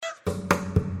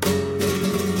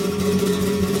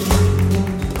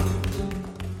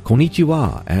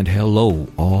Konnichiwa and hello,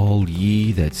 all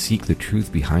ye that seek the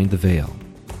truth behind the veil.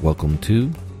 Welcome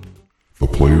to The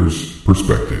Player's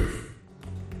Perspective,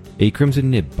 a Crimson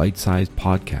Nib bite-sized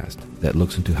podcast that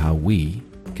looks into how we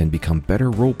can become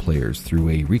better role players through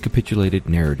a recapitulated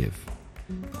narrative.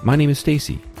 My name is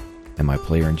Stacy, and my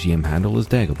player and GM handle is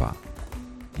Dagobah.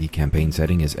 The campaign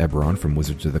setting is Eberron from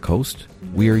Wizards of the Coast.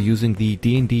 We are using the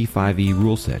D&D 5e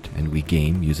rule set, and we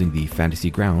game using the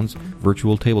Fantasy Grounds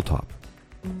virtual tabletop.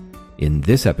 In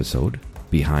this episode,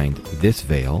 Behind This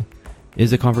Veil,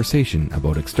 is a conversation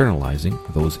about externalizing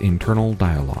those internal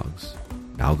dialogues.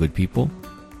 Now, good people,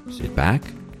 sit back,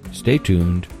 stay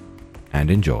tuned, and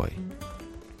enjoy.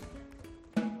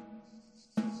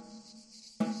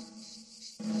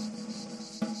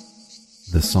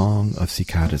 The song of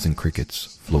cicadas and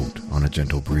crickets float on a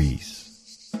gentle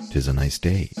breeze. 'Tis a nice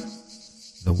day.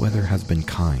 The weather has been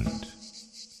kind.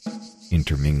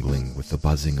 Intermingling with the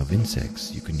buzzing of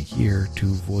insects, you can hear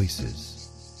two voices.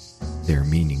 Their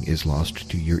meaning is lost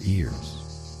to your ears.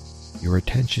 Your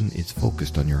attention is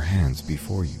focused on your hands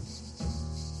before you.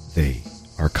 They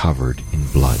are covered in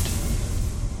blood.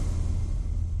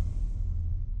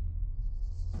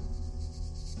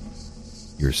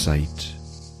 Your sight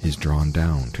is drawn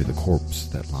down to the corpse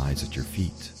that lies at your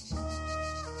feet,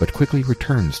 but quickly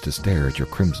returns to stare at your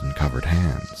crimson-covered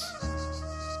hands.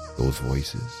 Those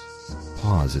voices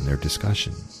pause in their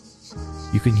discussion.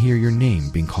 You can hear your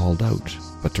name being called out,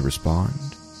 but to respond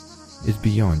is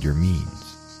beyond your means.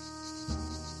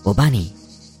 Wobani!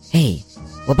 Hey,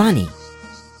 Wobani!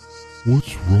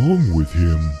 What's wrong with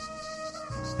him?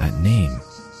 That name.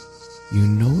 You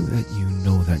know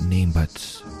that name,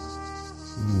 but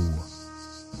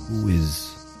who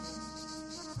is...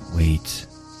 Wait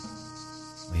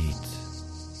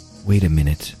a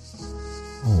minute.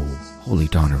 Oh, holy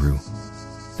Donaru.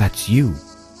 That's you.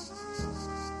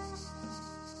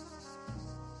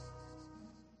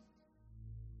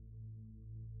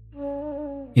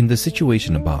 In the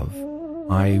situation above,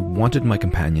 I wanted my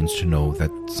companions to know that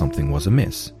something was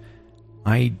amiss.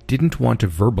 I didn't want to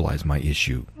verbalize my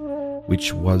issue,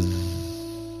 which was...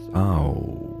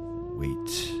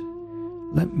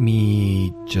 Let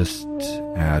me just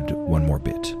add one more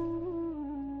bit.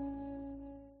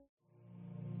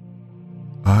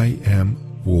 I am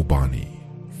Wobani,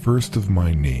 first of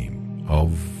my name,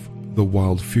 of the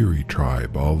Wild Fury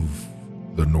tribe of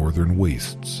the Northern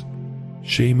Wastes,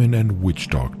 shaman and witch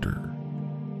doctor,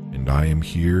 and I am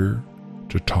here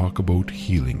to talk about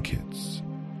healing kits.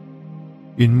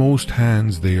 In most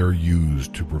hands they are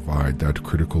used to provide that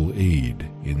critical aid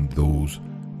in those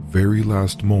very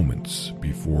last moments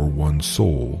before one's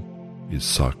soul is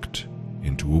sucked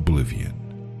into oblivion.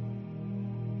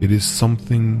 It is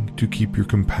something to keep your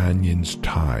companions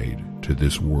tied to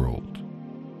this world,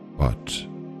 but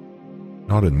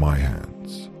not in my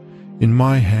hands. In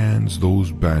my hands,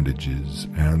 those bandages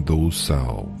and those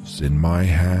salves. In my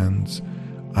hands,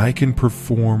 I can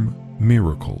perform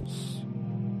miracles.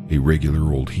 A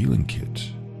regular old healing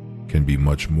kit can be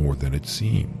much more than it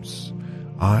seems.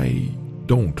 I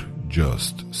don't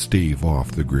just stave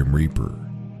off the Grim Reaper.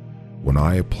 When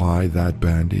I apply that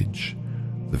bandage,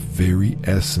 the very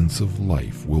essence of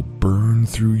life will burn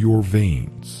through your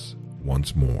veins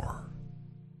once more.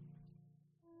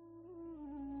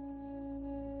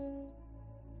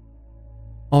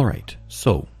 Alright,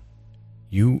 so,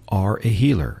 you are a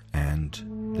healer, and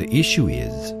the issue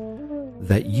is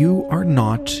that you are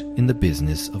not in the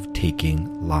business of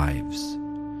taking lives.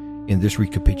 In this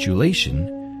recapitulation,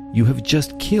 you have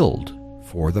just killed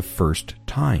for the first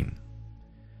time.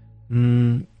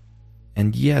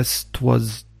 And yes,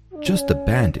 'twas just a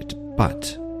bandit,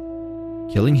 but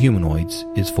killing humanoids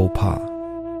is faux pas.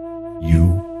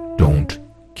 You don't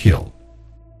kill.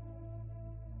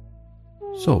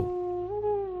 So,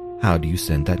 how do you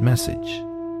send that message?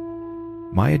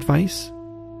 My advice?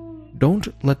 Don't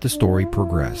let the story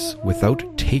progress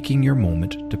without taking your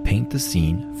moment to paint the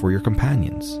scene for your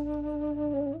companions.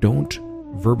 Don't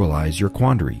verbalize your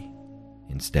quandary.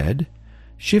 Instead,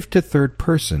 shift to third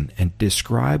person and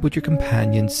describe what your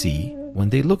companions see when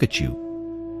they look at you.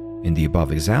 In the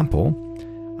above example,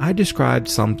 I described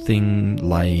something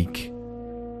like,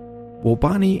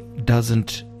 Wobani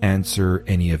doesn't answer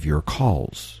any of your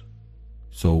calls.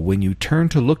 So when you turn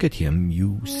to look at him,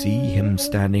 you see him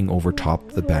standing over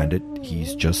top the bandit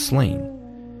he's just slain.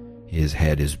 His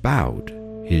head is bowed.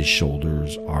 His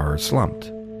shoulders are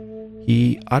slumped.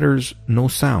 He utters no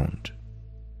sound.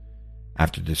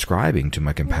 After describing to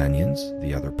my companions,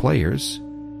 the other players,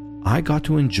 I got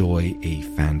to enjoy a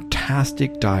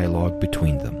fantastic dialogue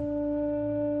between them.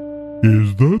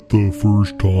 Is that the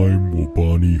first time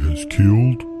Wobani has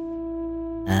killed?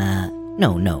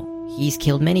 No. He's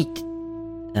killed many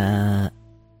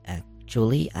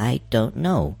actually, I don't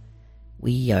know.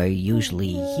 We are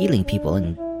usually healing people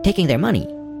and taking their money.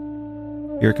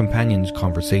 Your companion's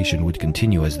conversation would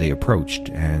continue as they approached,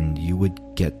 and you would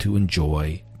get to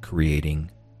enjoy creating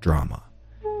drama.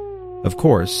 Of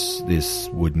course, this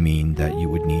would mean that you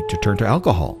would need to turn to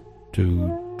alcohol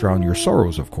to drown your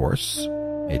sorrows, of course.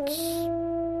 It's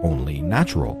only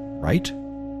natural, right?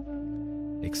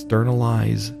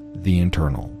 Externalize the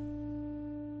internal.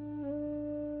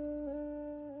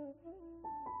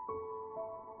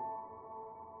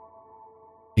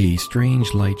 A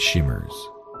strange light shimmers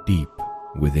deep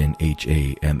within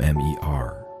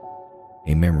Hammer.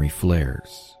 A memory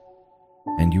flares,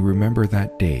 and you remember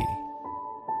that day,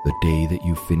 the day that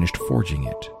you finished forging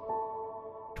it.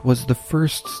 'Twas the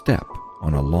first step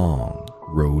on a long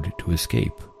road to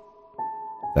escape.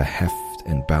 The heft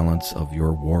and balance of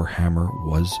your warhammer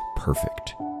was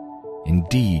perfect.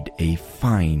 Indeed, a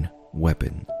fine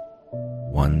weapon,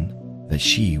 one that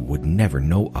she would never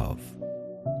know of.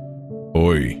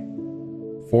 Oi,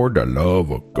 for the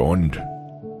love of God,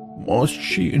 must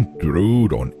she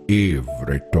intrude on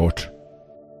every thought?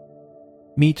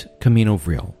 Meet Camino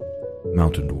Vril,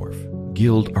 mountain dwarf,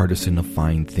 guild artisan of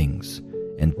fine things,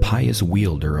 and pious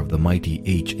wielder of the mighty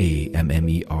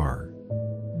Hammer.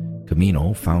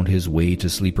 Camino found his way to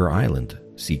Sleeper Island,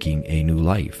 seeking a new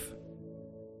life.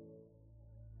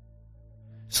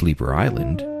 Sleeper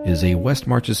Island is a West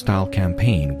Marches-style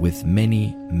campaign with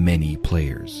many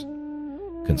players.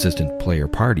 Consistent player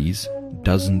parties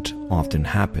doesn't often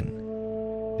happen.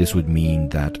 This would mean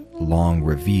that long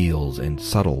reveals and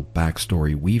subtle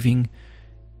backstory weaving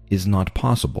is not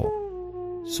possible.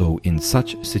 So in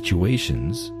such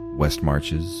situations, West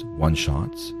Marches,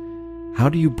 one-shots, how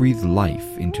do you breathe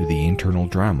life into the internal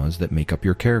dramas that make up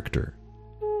your character?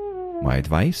 My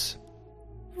advice?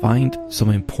 Find some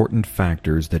important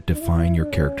factors that define your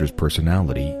character's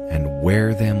personality and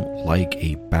wear them like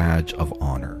a badge of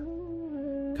honor.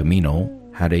 Camino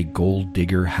had a gold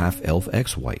digger half-elf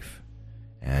ex-wife,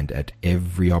 and at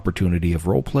every opportunity of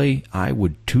roleplay, I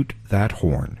would toot that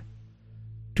horn.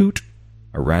 Toot,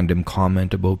 a random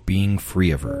comment about being free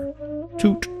of her.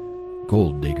 Toot,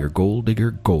 gold digger, gold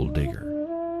digger, gold digger.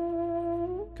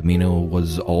 Camino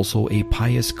was also a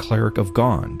pious cleric of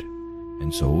God,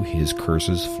 and so his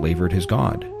curses flavored his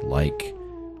god, like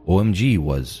OMG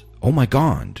was, oh my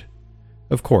god.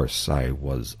 Of course, I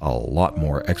was a lot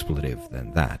more expletive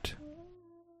than that.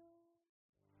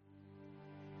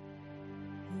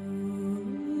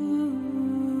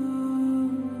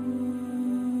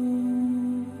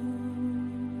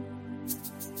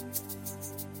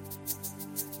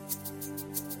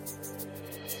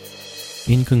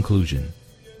 In conclusion,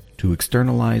 to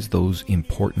externalize those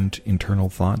important internal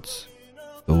thoughts,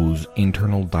 those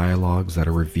internal dialogues that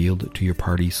are revealed to your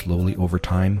party slowly over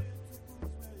time,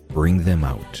 bring them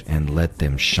out and let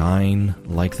them shine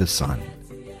like the sun.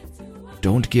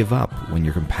 Don't give up when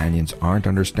your companions aren't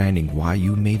understanding why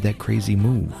you made that crazy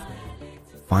move.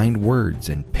 Find words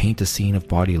and paint a scene of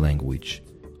body language.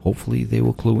 Hopefully they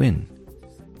will clue in.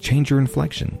 Change your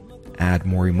inflection. Add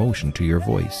more emotion to your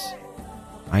voice.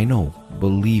 I know,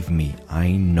 believe me,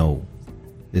 I know.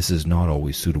 This is not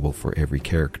always suitable for every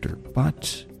character,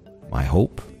 but my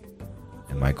hope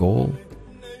and my goal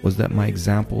was that my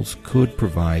examples could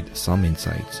provide some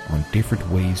insights on different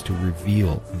ways to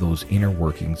reveal those inner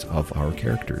workings of our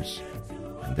characters,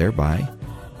 and thereby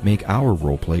make our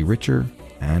roleplay richer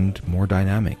and more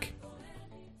dynamic.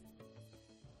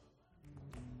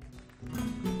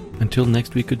 Until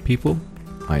next week, good people,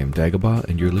 I am Dagobah,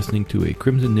 and you're listening to a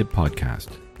Crimson Nib podcast.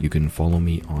 You can follow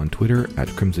me on Twitter at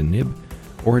Crimson Nib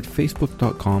or at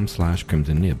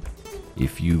facebook.com/Crimson Nib.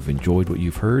 If you've enjoyed what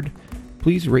you've heard,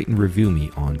 please rate and review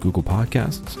me on Google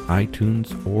Podcasts,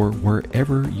 iTunes, or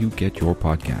wherever you get your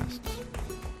podcasts.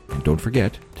 And don't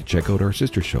forget to check out our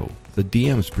sister show, The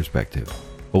DM's Perspective,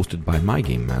 hosted by my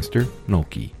game master,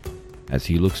 Nulki, as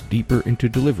he looks deeper into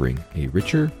delivering a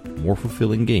richer, more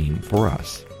fulfilling game for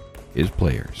us, his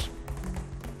players.